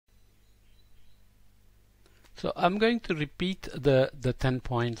So I'm going to repeat the 10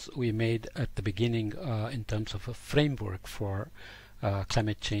 points we made at the beginning in terms of a framework for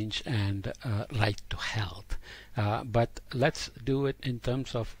climate change and right to health. But let's do it in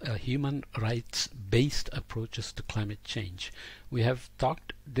terms of human rights-based approaches to climate change. We have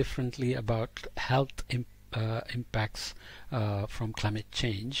talked differently about health impacts from climate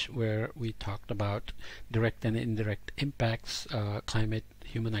change, where we talked about direct and indirect impacts,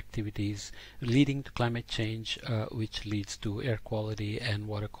 human activities leading to climate change, which leads to air quality and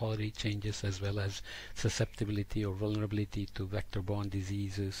water quality changes, as well as susceptibility or vulnerability to vector-borne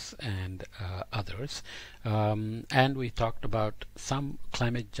diseases and others. And we talked about some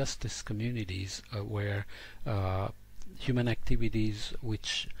climate justice communities where human activities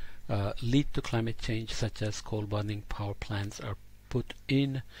which lead to climate change, such as coal burning power plants, are put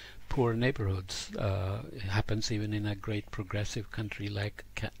in poor neighborhoods. It happens even in a great progressive country like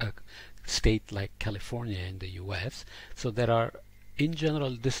a state like California in the US. So there are in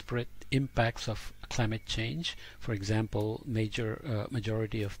general disparate impacts of climate change. For example,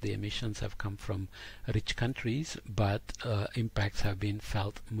 majority of the emissions have come from rich countries, but impacts have been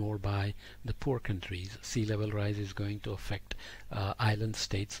felt more by the poor countries. Sea level rise is going to affect island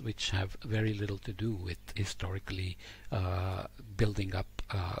states which have very little to do with historically building up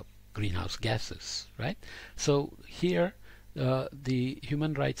greenhouse gases, right? So here the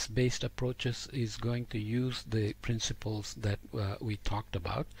human rights based approaches is going to use the principles that we talked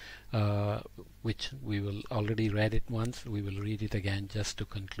about, which we will already read it once. We will read it again just to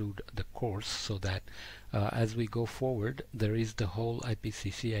conclude the course, so that as we go forward, there is the whole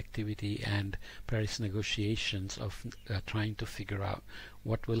IPCC activity and Paris negotiations of trying to figure out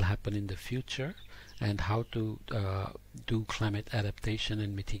what will happen in the future and how to do climate adaptation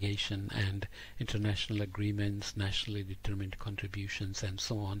and mitigation and international agreements, nationally determined contributions, and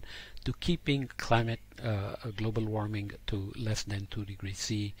so on, to keeping climate global warming to less than 2 degrees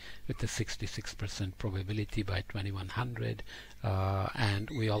C with a 66% probability by 2100. And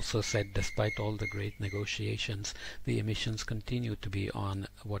we also said, despite all the great negotiations, the emissions continue to be on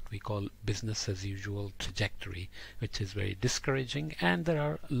what we call business as usual trajectory, which is very discouraging. And there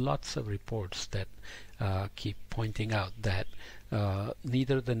are lots of reports that keep pointing out that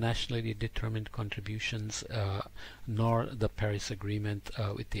neither the nationally determined contributions nor the Paris Agreement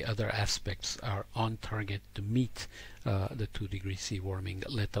with the other aspects are on target to meet the 2 degrees C warming,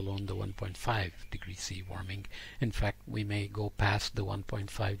 let alone the 1.5 degrees C warming. In fact, we may go past the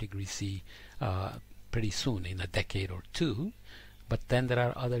 1.5 degrees C pretty soon, in a decade or two. But then there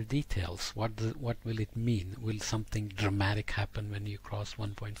are other details. What will it mean? Will something dramatic happen when you cross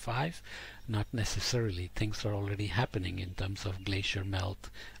 1.5? Not necessarily. Things are already happening in terms of glacier melt,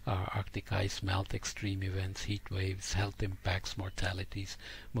 Arctic ice melt, extreme events, heat waves, health impacts, mortalities,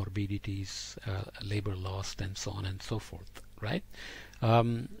 morbidities, labor loss, and so on and so forth, right?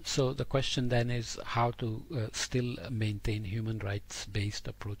 So the question then is how to still maintain human rights-based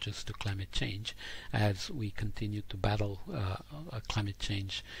approaches to climate change as we continue to battle climate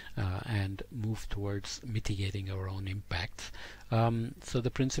change and move towards mitigating our own impacts. So the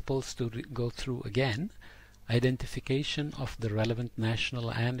principles to go through again: identification of the relevant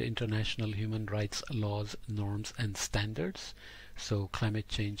national and international human rights laws, norms, and standards. So climate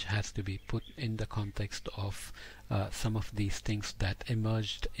change has to be put in the context of some of these things that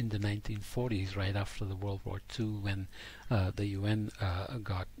emerged in the 1940s, right after the World War II, when the UN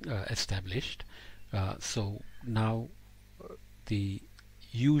got established. So now the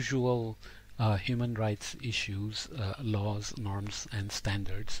usual human rights issues, laws, norms, and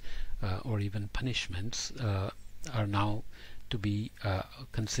standards, or even punishments, are now to be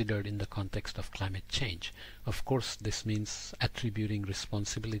considered in the context of climate change. Of course, this means attributing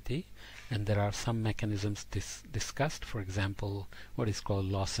responsibility, and there are some mechanisms discussed. For example, what is called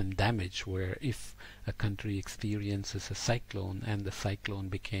loss and damage, where if a country experiences a cyclone and the cyclone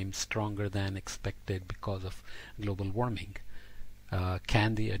became stronger than expected because of global warming,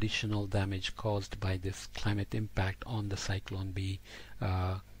 can the additional damage caused by this climate impact on the cyclone be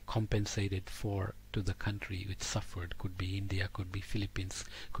compensated for to the country which suffered? Could be India, could be Philippines,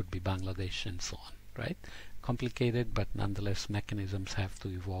 could be Bangladesh, and so on, right? Complicated, but nonetheless mechanisms have to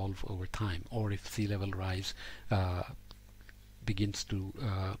evolve over time. Or if sea level rise begins to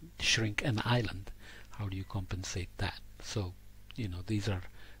shrink an island, how do you compensate that? So, you know, these are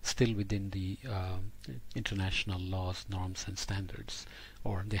still within the international laws, norms, and standards,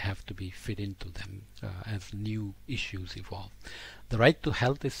 or they have to be fit into them as new issues evolve. The right to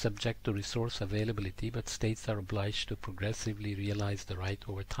health is subject to resource availability, but states are obliged to progressively realize the right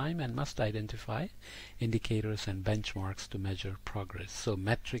over time and must identify indicators and benchmarks to measure progress. So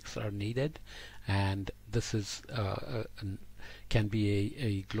metrics are needed, and this is can be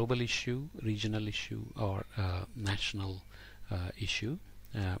a global issue, regional issue, or national issue.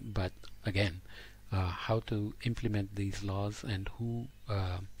 But again, how to implement these laws and who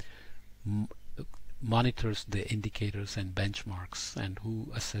monitors the indicators and benchmarks and who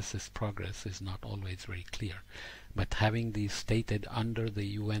assesses progress is not always very clear. But having these stated under the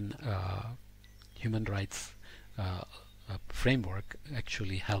UN human rights framework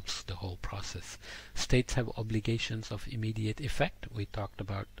actually helps the whole process. States have obligations of immediate effect. We talked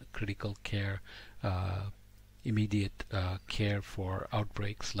about critical care, immediate care for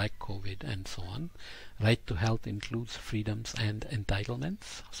outbreaks like COVID and so on. Right to health includes freedoms and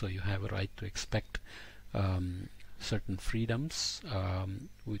entitlements. So you have a right to expect certain freedoms,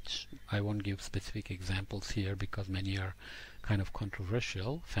 which I won't give specific examples here because many are kind of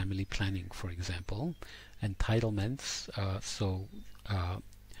controversial. Family planning, for example. Entitlements,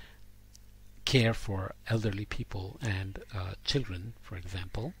 care for elderly people and children, for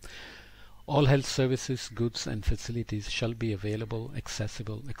example. All health services, goods and facilities shall be available,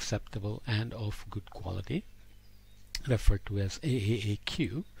 accessible, acceptable and of good quality, referred to as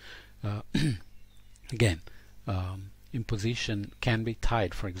AAAQ. Again, imposition can be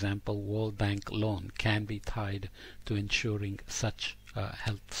tied, for example, World Bank loan can be tied to ensuring such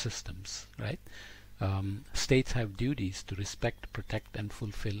health systems, right? States have duties to respect, protect and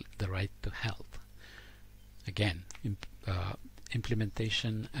fulfill the right to health. Again,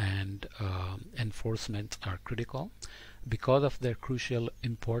 implementation and enforcement are critical. Because of their crucial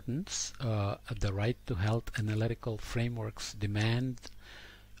importance, the right to health analytical frameworks demand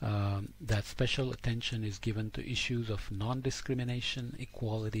that special attention is given to issues of non-discrimination,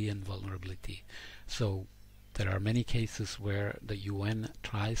 equality and vulnerability. So there are many cases where the UN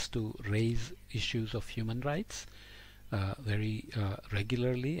tries to raise issues of human rights very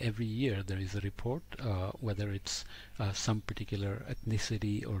regularly. Every year there is a report, whether it's some particular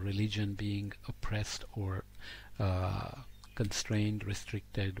ethnicity or religion being oppressed or constrained,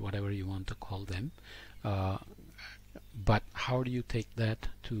 restricted, whatever you want to call them. But how do you take that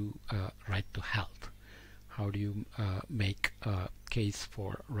to right to health? How do you make a case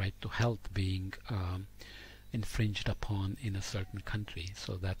for right to health being infringed upon in a certain country?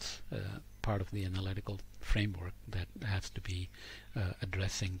 So that's part of the analytical framework that has to be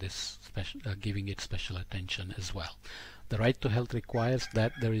addressing this, giving it special attention as well. The right to health requires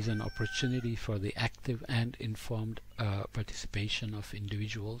that there is an opportunity for the active and informed participation of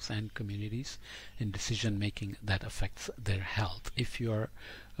individuals and communities in decision making that affects their health. If you are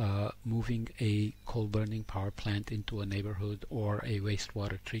moving a coal burning power plant into a neighborhood or a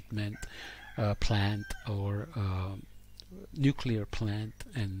wastewater treatment plant or nuclear plant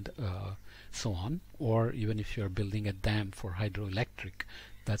and so on, or even if you're building a dam for hydroelectric,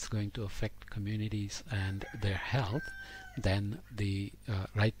 that's going to affect communities and their health, then the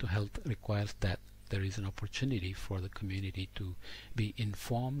right to health requires that there is an opportunity for the community to be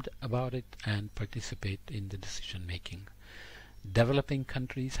informed about it and participate in the decision making. Developing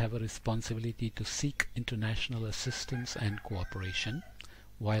countries have a responsibility to seek international assistance and cooperation,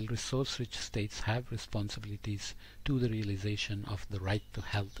 while resource-rich states have responsibilities to the realization of the right to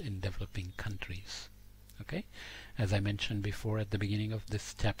health in developing countries. Okay, as I mentioned before at the beginning of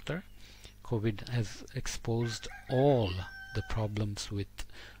this chapter, COVID has exposed all the problems with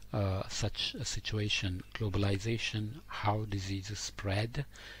such a situation: globalization, how diseases spread,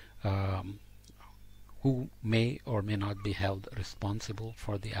 who may or may not be held responsible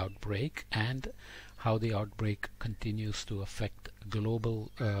for the outbreak, and how the outbreak continues to affect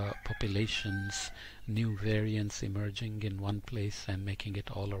global populations, new variants emerging in one place and making it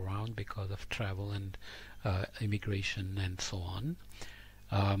all around because of travel and immigration and so on,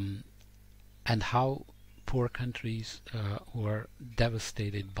 and how poor countries who are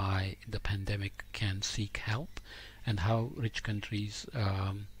devastated by the pandemic can seek help, and how rich countries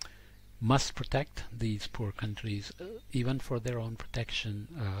must protect these poor countries even for their own protection.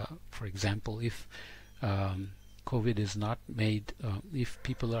 For example, if COVID is not made, if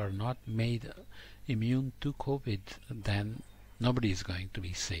people are not made immune to COVID, then nobody is going to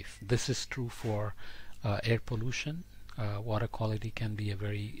be safe. This is true for air pollution. Water quality can be a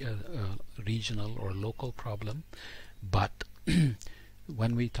very regional or local problem, but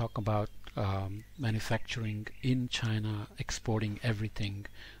when we talk about manufacturing in China, exporting everything,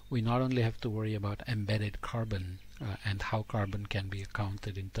 we not only have to worry about embedded carbon and how carbon can be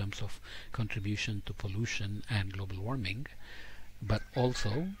accounted in terms of contribution to pollution and global warming, but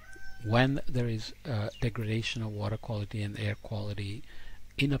also when there is degradation of water quality and air quality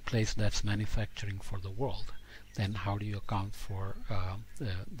in a place that's manufacturing for the world. then how do you account for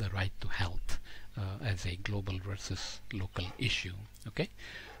the right to health as a global versus local issue? Okay.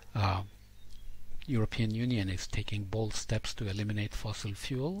 European Union is taking bold steps to eliminate fossil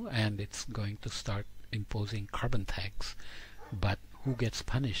fuel, and it's going to start imposing carbon tax. But who gets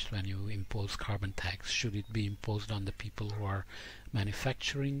punished when you impose carbon tax? Should it be imposed on the people who are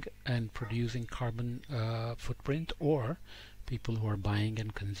manufacturing and producing carbon footprint, or people who are buying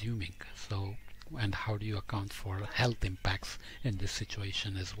and consuming? So, and how do you account for health impacts in this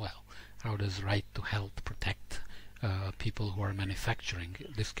situation as well? How does right to health protect people who are manufacturing?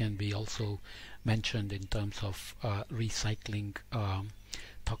 This can be also mentioned in terms of recycling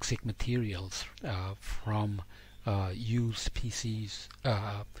toxic materials from used PCs.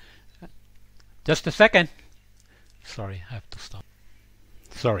 Just a second. Sorry, I have to stop.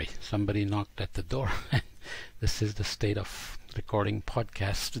 Sorry, somebody knocked at the door. This is the state of recording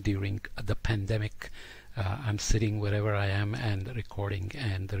podcasts during the pandemic. I'm sitting wherever I am and recording,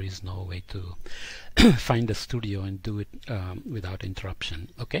 and there is no way to find a studio and do it without interruption.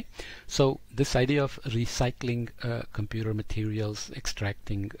 Okay, so this idea of recycling computer materials,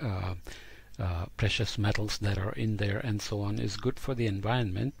 extracting precious metals that are in there and so on is good for the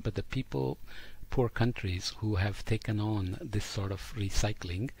environment, but the people, poor countries who have taken on this sort of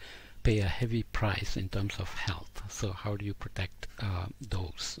recycling pay a heavy price in terms of health. So how do you protect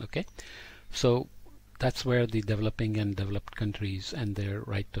those? Okay, so that's where the developing and developed countries and their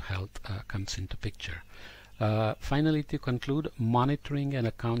right to health comes into picture. Finally, to conclude, monitoring and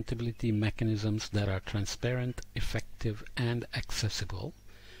accountability mechanisms that are transparent, effective, and accessible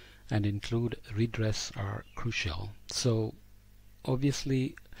and include redress are crucial. So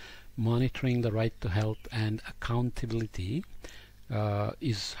obviously monitoring the right to health and accountability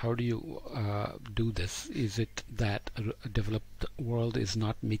is, how do you do this? Is it that a developed world is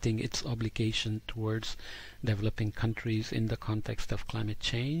not meeting its obligation towards developing countries in the context of climate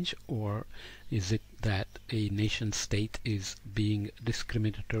change, or is it that a nation state is being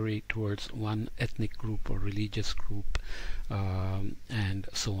discriminatory towards one ethnic group or religious group, and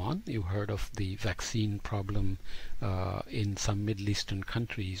so on? You heard of the vaccine problem in some Middle Eastern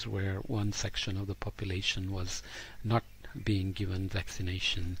countries where one section of the population was not being given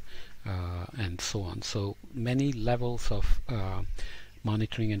vaccination, and so on. So many levels of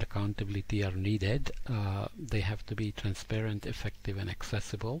monitoring and accountability are needed. They have to be transparent, effective, and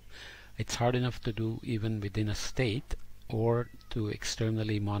accessible. It's hard enough to do even within a state, or to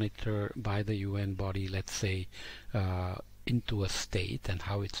externally monitor by the UN body, let's say, into a state and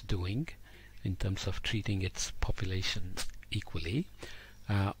how it's doing in terms of treating its population equally,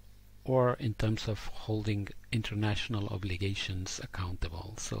 or in terms of holding international obligations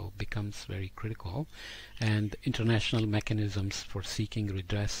accountable. So becomes very critical, and international mechanisms for seeking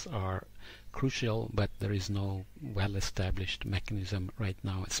redress are crucial, but there is no well-established mechanism right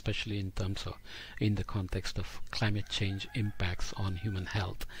now, especially in terms of in the context of climate change impacts on human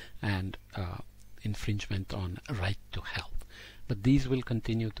health and infringement on right to health. But these will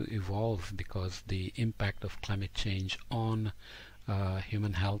continue to evolve because the impact of climate change on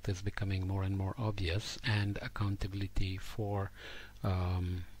human health is becoming more and more obvious, and accountability for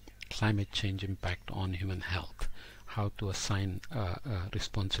climate change impact on human health, how to assign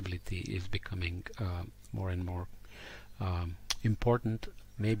responsibility, is becoming more and more important.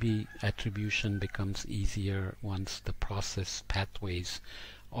 Maybe attribution becomes easier once the process pathways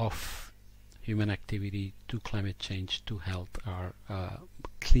of human activity to climate change to health are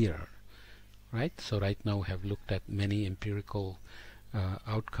clearer. Right? So right now we have looked at many empirical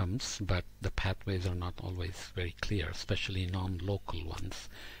outcomes, but the pathways are not always very clear, especially non-local ones.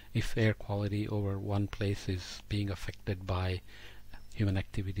 If air quality over one place is being affected by human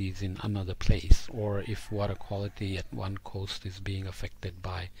activities in another place, or if water quality at one coast is being affected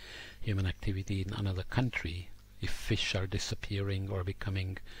by human activity in another country, if fish are disappearing or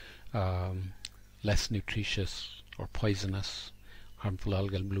becoming less nutritious or poisonous, harmful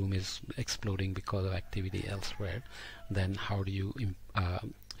algal bloom is exploding because of activity elsewhere, then how do you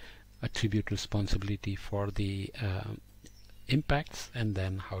attribute responsibility for the impacts, and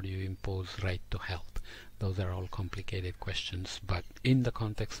then how do you impose right to health? Those are all complicated questions, but in the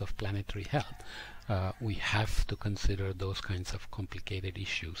context of planetary health, we have to consider those kinds of complicated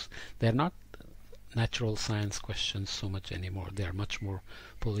issues. They're not natural science questions so much anymore. They are much more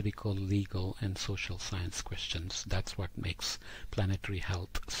political, legal, and social science questions. That's what makes planetary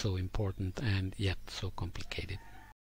health so important and yet so complicated.